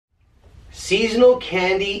seasonal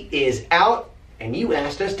candy is out, and you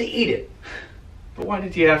asked us to eat it. But why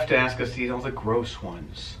did you have to ask us to eat all the gross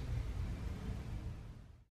ones?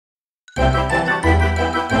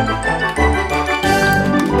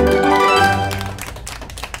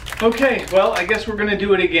 Okay, well, I guess we're going to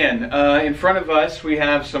do it again. In front of us, we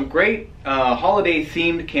have some great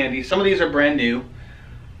holiday-themed candy. Some of these are brand new.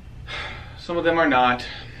 Some of them are not.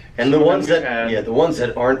 And the ones that, the ones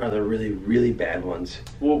that aren't are the really, really bad ones.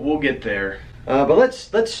 We'll get there. But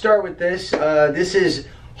let's start with this. This is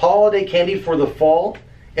holiday candy for the fall,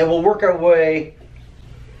 and we'll work our way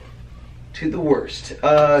to the worst.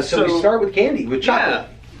 So we start with candy, with chocolate.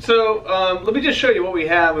 Yeah. So let me just show you what we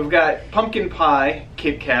have. We've got pumpkin pie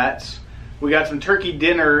Kit Kats. We got some turkey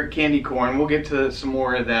dinner candy corn. We'll get to some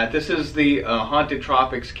more of that. This is the Haunted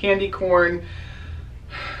Tropics candy corn.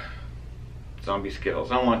 Zombie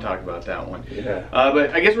Skittles. I don't want to talk about that one. Yeah.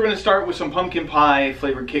 But I guess we're going to start with some pumpkin pie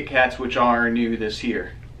flavored Kit Kats, which are new this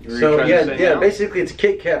year. So yeah, basically it's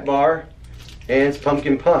Kit Kat bar and it's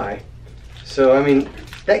pumpkin pie. So I mean,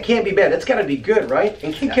 that can't be bad. That's got to be good, right?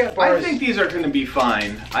 And Kit Kat bars. I think these are going to be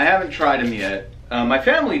fine. I haven't tried them yet. My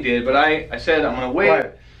family did, but I said I'm going to wait.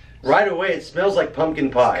 Right away, it smells like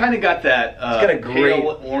pumpkin pie. It's kind of got that it's got a great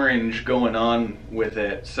pale orange going on with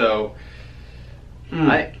it. So,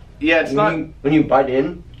 yeah, it's when you bite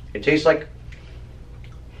in, it tastes like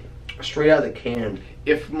straight out of the can.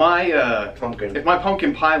 If my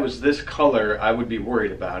pumpkin pie was this color, I would be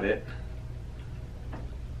worried about it.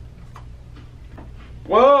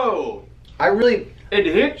 Whoa! It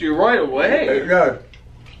hit you right away. Yeah.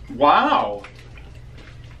 Wow.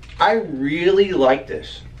 I really like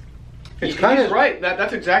this. It's kind of right.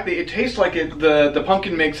 That's exactly. It tastes like the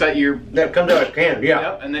pumpkin mix that comes out of a can. Yeah.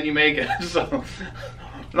 Yep, and then you make it. So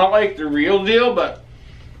not like the real deal, but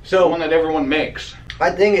the one that everyone makes.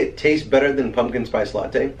 I think it tastes better than pumpkin spice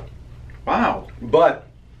latte. Wow. But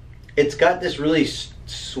it's got this really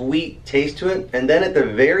sweet taste to it, and then at the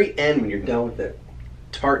very end, when you're done with it,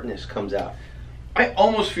 tartness comes out. I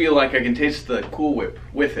almost feel like I can taste the Cool Whip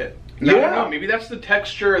with it. Yeah. I don't know, maybe that's the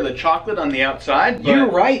texture of the chocolate on the outside. You're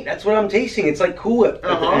right. That's what I'm tasting. It's like Cool Whip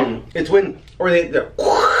at the end. It's when,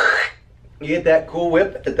 you get that Cool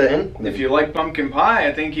Whip at the end. If you like pumpkin pie,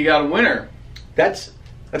 I think you got a winner. That's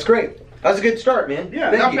great. That was a good start, man.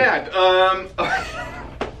 Yeah, not bad.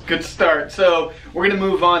 Good start. So we're gonna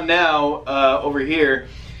move on now over here.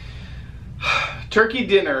 Turkey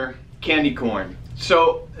dinner candy corn.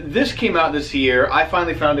 So this came out this year. I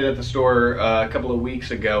finally found it at the store a couple of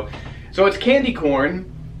weeks ago. So it's candy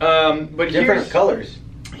corn, but different colors.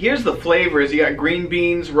 Here's the flavors. You got green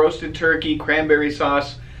beans, roasted turkey, cranberry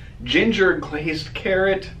sauce, ginger glazed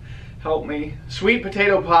carrot, help me, sweet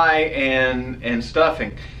potato pie, and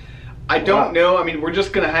stuffing. I don't know. I mean, we're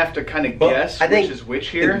just gonna have to kind of guess which is which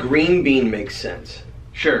here. The green bean makes sense.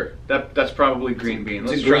 Sure, that's probably green bean.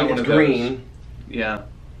 Let's try one of those. Yeah.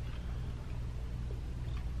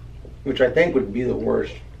 Which I think would be the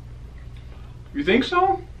worst. You think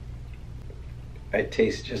so? It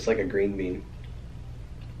tastes just like a green bean.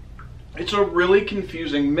 It's a really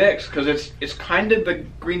confusing mix because it's kind of the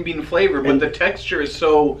green bean flavor, but the texture is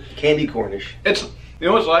so candy cornish. It's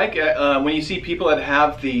what it's like when you see people that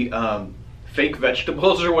have the fake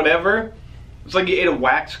vegetables or whatever. It's like you ate a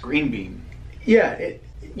wax green bean. Yeah,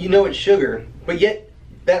 you know it's sugar, but yet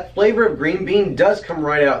that flavor of green bean does come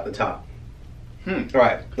right out the top. All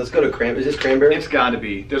right, let's go to cranberry. Is this cranberry? It's got to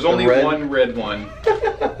be. There's only one red one.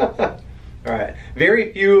 All right,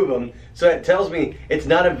 very few of them. So it tells me it's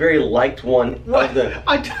not a very liked one of the.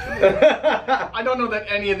 I don't know that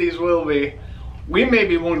any of these will be. We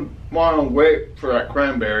maybe won't want to wait for that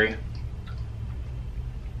cranberry.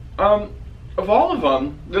 Of all of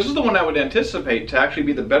them, this is the one I would anticipate to actually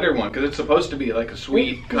be the better one because it's supposed to be like a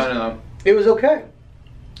sweet kind of. It was okay.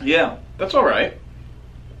 Yeah, that's all right.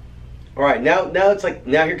 All right, now it's like,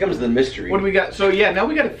 now here comes the mystery. What do we got? So yeah, now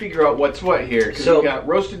we got to figure out what's what here. Because we got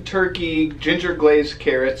roasted turkey, ginger glazed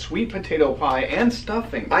carrot, sweet potato pie, and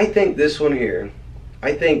stuffing. I think this one here,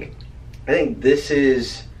 I think this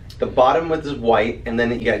is the bottom with is white, and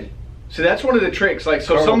then you got. So that's one of the tricks. Like,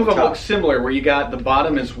 so some of them look similar, where you got the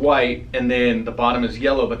bottom is white, and then the bottom is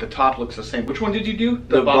yellow, but the top looks the same. Which one did you do?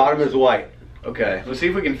 The bottom is white. Okay, let's see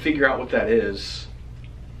if we can figure out what that is.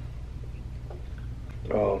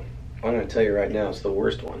 Oh. I'm going to tell you right now, it's the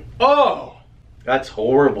worst one. Oh! That's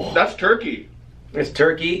horrible. That's turkey. It's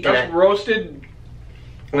turkey. That's roasted.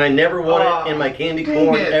 And I never want it in my candy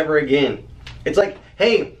corn ever again. It's like,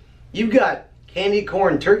 hey, you've got candy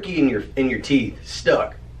corn turkey in your teeth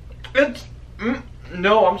stuck. It's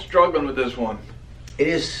no, I'm struggling with this one. It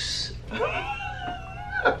is.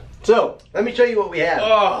 So, let me show you what we have.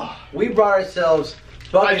 Oh, We brought ourselves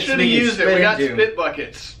I buckets should have we can used it. spit We got into. spit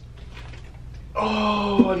buckets.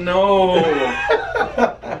 Oh, no.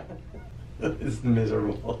 It's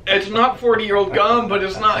miserable. It's not 40-year-old gum, but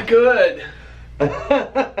it's not good. Alright,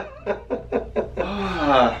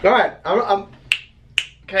 I'm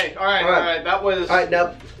Okay, all right. That was... Alright,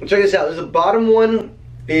 now, check this out. There's the bottom one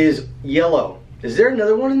is yellow. Is there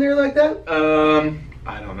another one in there like that?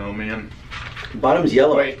 I don't know, man. Bottom's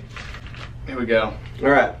yellow. Wait. Here we go.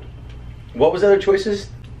 Alright. What was the other choices?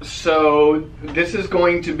 So, this is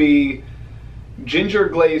going to be ginger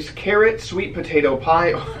glazed carrot, sweet potato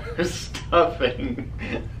pie, or stuffing.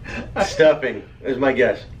 Stuffing is my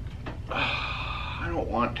guess. I don't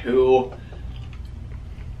want to.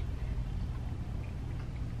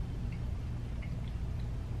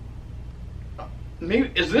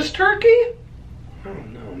 Maybe, is this turkey? I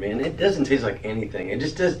don't know, man. It doesn't taste like anything. It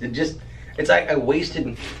just does. It's like I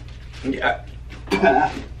wasted. Yeah.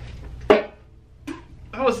 That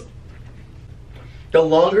was... The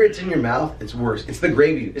longer it's in your mouth, it's worse. It's the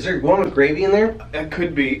gravy. Is there one with gravy in there? It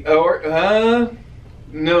could be. Or,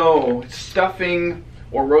 no. Stuffing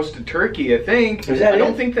or roasted turkey, I think. Is that I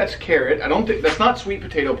don't it? think that's carrot. I don't think... That's not sweet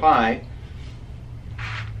potato pie.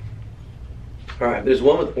 Alright, there's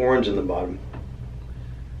one with orange in the bottom.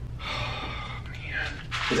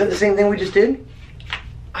 Is that the same thing we just did?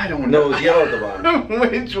 I don't know. No, it's yellow at the bottom.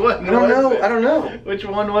 Which one? I don't know. was it? I don't know. Which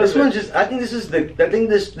one was This it? one's just. I think this is the. I think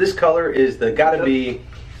this color is the. Gotta be.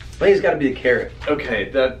 I think it's gotta be the carrot. Okay,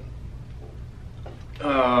 that...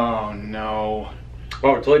 Oh, no.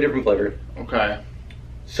 Oh, totally different flavor. Okay.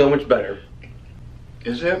 So much better.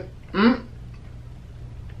 Is it? Hmm?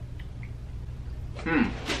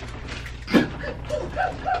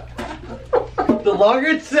 The longer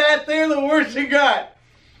it sat there, the worse it got.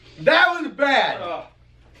 That was bad.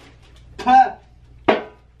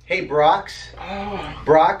 Hey, Brock's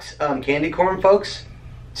candy corn folks,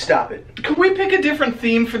 stop it. Could we pick a different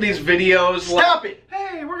theme for these videos? Stop it.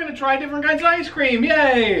 Hey, we're gonna try different kinds of ice cream.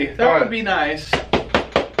 Yay! That All would right. be nice.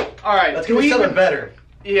 All right. Let's do get we something even- better.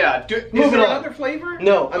 Yeah. Is Moving there on. another flavor?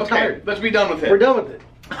 No, I'm okay, tired. Let's be done with it. We're done with it.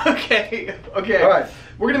 Okay. Okay. All right.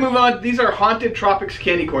 We're gonna move on. These are Haunted Tropics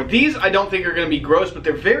candy corn. These I don't think are gonna be gross, but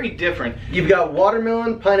they're very different. You've got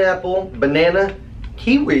watermelon, pineapple, banana,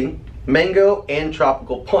 kiwi, mango, and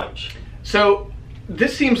tropical punch. So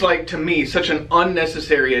this seems like to me such an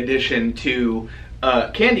unnecessary addition to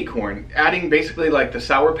candy corn, adding basically like the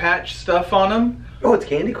Sour Patch stuff on them. Oh, it's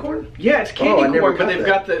candy corn? Yeah, it's candy I never corn, but got they've that.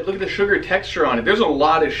 got the look at the sugar texture on it. There's a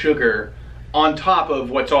lot of sugar on top of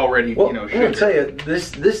what's already Well, you know I'm sugar. gonna tell you,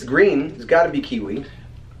 this green has got to be kiwi.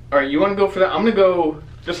 All right, you want to go for that? I'm gonna go.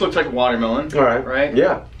 This looks like watermelon. All right. Right.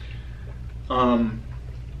 Yeah.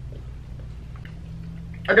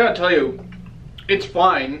 I gotta tell you, it's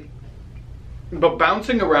fine, but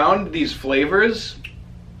bouncing around these flavors,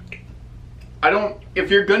 I don't.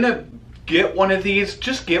 If you're gonna get one of these,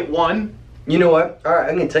 just get one. You know what? All right,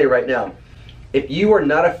 I'm gonna tell you right now. If you are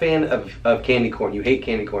not a fan of candy corn, you hate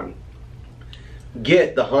candy corn,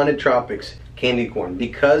 get the Haunted Tropics candy corn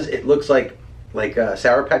because it looks like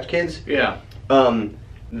Sour Patch Kids. Yeah.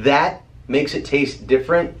 That makes it taste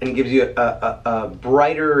different and gives you a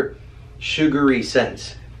brighter, sugary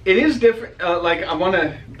sense. It is different. Like I want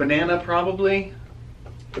a banana probably.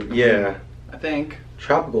 Yeah. I think.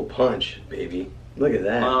 Tropical punch, baby. Look at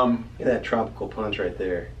that. Um, Look at that tropical punch right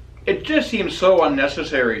there. It just seems so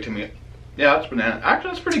unnecessary to me. Yeah, that's banana.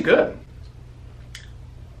 Actually, that's pretty good.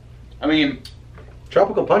 I mean,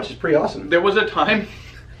 Tropical punch is pretty awesome. there was a time,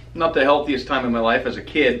 not the healthiest time in my life as a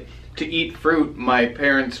kid, to eat fruit, my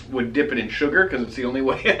parents would dip it in sugar because it's the only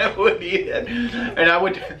way I would eat it. And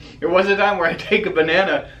there was a time where I'd take a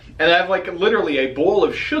banana and I have like literally a bowl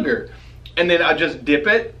of sugar and then I just dip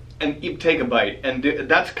it and take a bite. And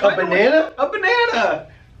that's kind of banana? A banana!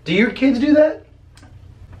 Do your kids do that?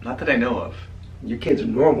 Not that I know of. Your kids are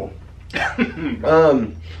normal.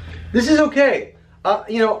 This is okay.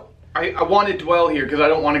 You know, I want to dwell here because I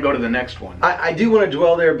don't want to go to the next one. I do want to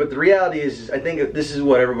dwell there, but the reality is I think this is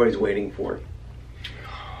what everybody's waiting for.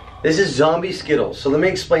 This is zombie Skittles. So let me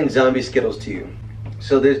explain zombie Skittles to you.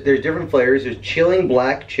 So there's different flavors. There's chilling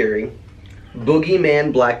black cherry,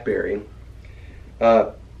 boogeyman blackberry,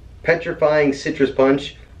 petrifying citrus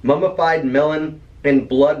punch, mummified melon, and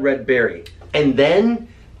blood red berry. And then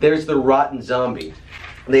there's the rotten zombie.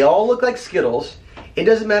 They all look like Skittles. It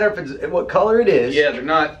doesn't matter if it's what color it is. Yeah, they're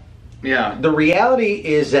not. Yeah. The reality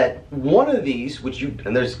is that one of these,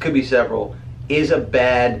 and there's could be several, is a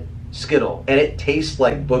bad Skittle, and it tastes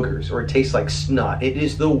like boogers or it tastes like snot. It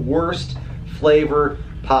is the worst flavor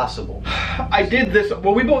possible. I did this.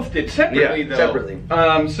 Well, we both did separately, though. Separately.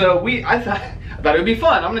 So I thought it would be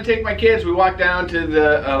fun. I'm gonna take my kids. We walked down to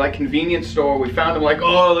the like convenience store. We found them like,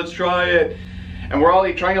 oh, let's try it. And we're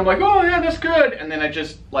all trying. I'm like, oh yeah, that's good. And then I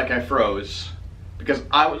froze because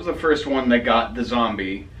I was the first one that got the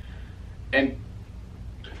zombie, and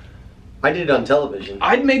I did it on television.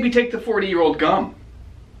 I'd maybe take the 40-year-old gum.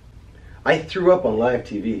 I threw up on live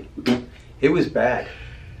TV. It was bad.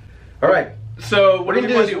 All right. So what do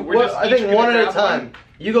you want to do? I think one at a time.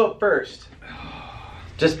 You go first.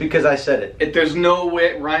 Just because I said it. There's no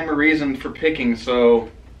rhyme or reason for picking, so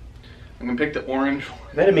I'm gonna pick the orange one.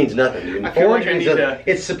 That means nothing, dude. I feel Orange like I means need nothing.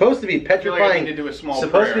 to. It's supposed to be petrifying. I feel like I need to do a small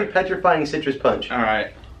supposed prayer. to be petrifying citrus punch. All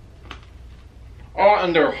right. Oh,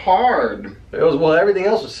 and they're hard. Well, everything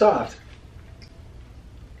else was soft.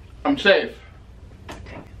 I'm safe.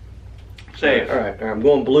 Safe. All right. I'm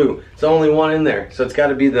going blue. It's the only one in there, so it's got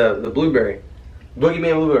to be the blueberry,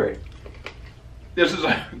 Boogeyman blueberry. This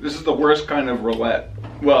is the worst kind of roulette.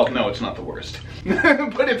 Well, no, it's not the worst,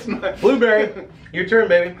 but it's not. Blueberry. Your turn,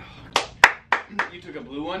 baby. You took a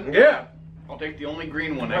blue one? Yeah. I'll take the only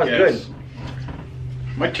green one, That I was guess. good.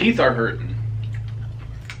 My teeth are hurting.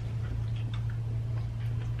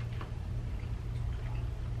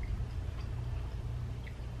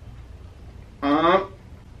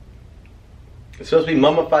 It's supposed to be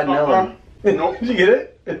mummified melon. Nope. Did you get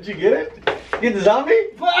it? Did you get it? Get the zombie?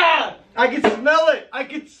 Ah! I can smell it. I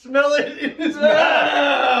can smell it in his mouth.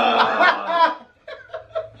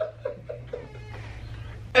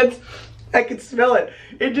 I can smell it.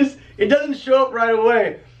 It doesn't show up right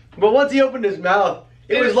away. But once he opened his mouth,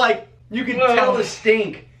 it was like you could tell the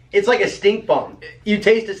stink. It's like a stink bomb. You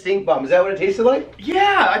taste a stink bomb. Is that what it tasted like?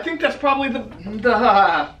 Yeah, I think that's probably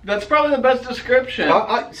that's probably the best description.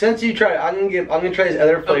 Since you tried it, I'm gonna try his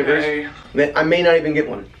other flavors. Okay. I may not even get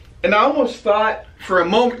one. And I almost thought for a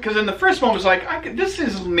moment, because in the first moment I was like, this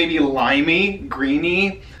is maybe limey,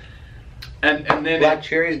 greeny, and then Black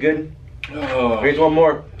cherry's good. Oh. Here's one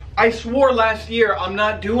more. I swore last year I'm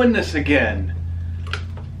not doing this again.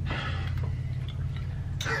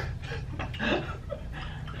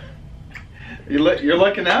 You're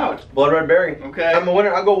looking out. Blood red berry. Okay. I'm a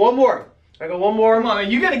winner. I'll go one more. Come on, man.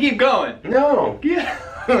 You gotta keep going. No. Yeah.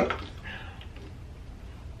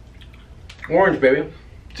 Orange, baby.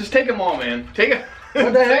 Just take them all, man. Take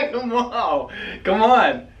What the heck? them all. Come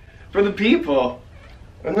on. For the people.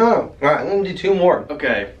 No. Alright, I'm gonna do two more.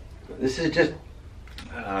 Okay. This is just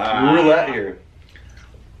roulette here.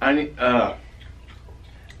 I need,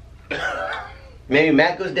 Maybe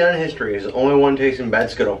Matt goes down in history as the only one tasting bad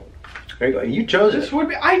Skittle. There you go. You chose This it. would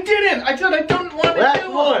be. I didn't. I said I don't want to Last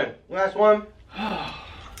do one. it. Last one.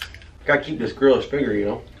 Gotta keep this girlish finger, you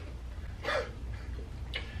know.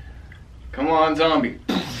 Come on, zombie.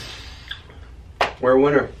 We're a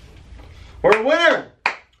winner. We're a winner.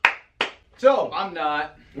 So I'm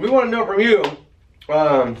not. we want to know from you,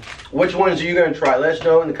 which ones are you gonna try? Let us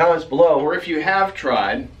know in the comments below. Or if you have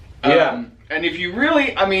tried. Yeah. And if you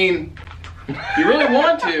really, if you really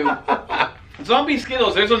want to. Zombie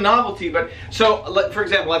Skittles, there's a novelty, but so for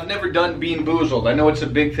example, I've never done Bean Boozled. I know it's a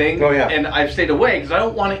big thing, Oh, yeah. and I've stayed away because I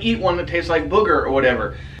don't want to eat one that tastes like booger or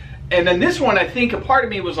whatever. And then this one, I think a part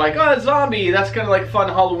of me was like, oh, zombie, that's kind of like fun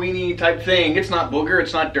Halloween-y type thing. It's not booger,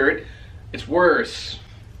 it's not dirt, it's worse.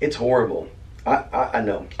 It's horrible. I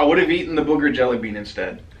know. I would have eaten the booger jelly bean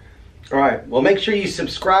instead. All right. Well, make sure you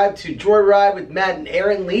subscribe to Joyride with Matt and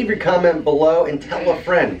Aaron. Leave your comment below and tell a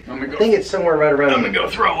friend. I think it's somewhere right around. I'm gonna go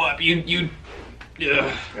throw up.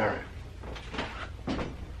 Yeah. All right.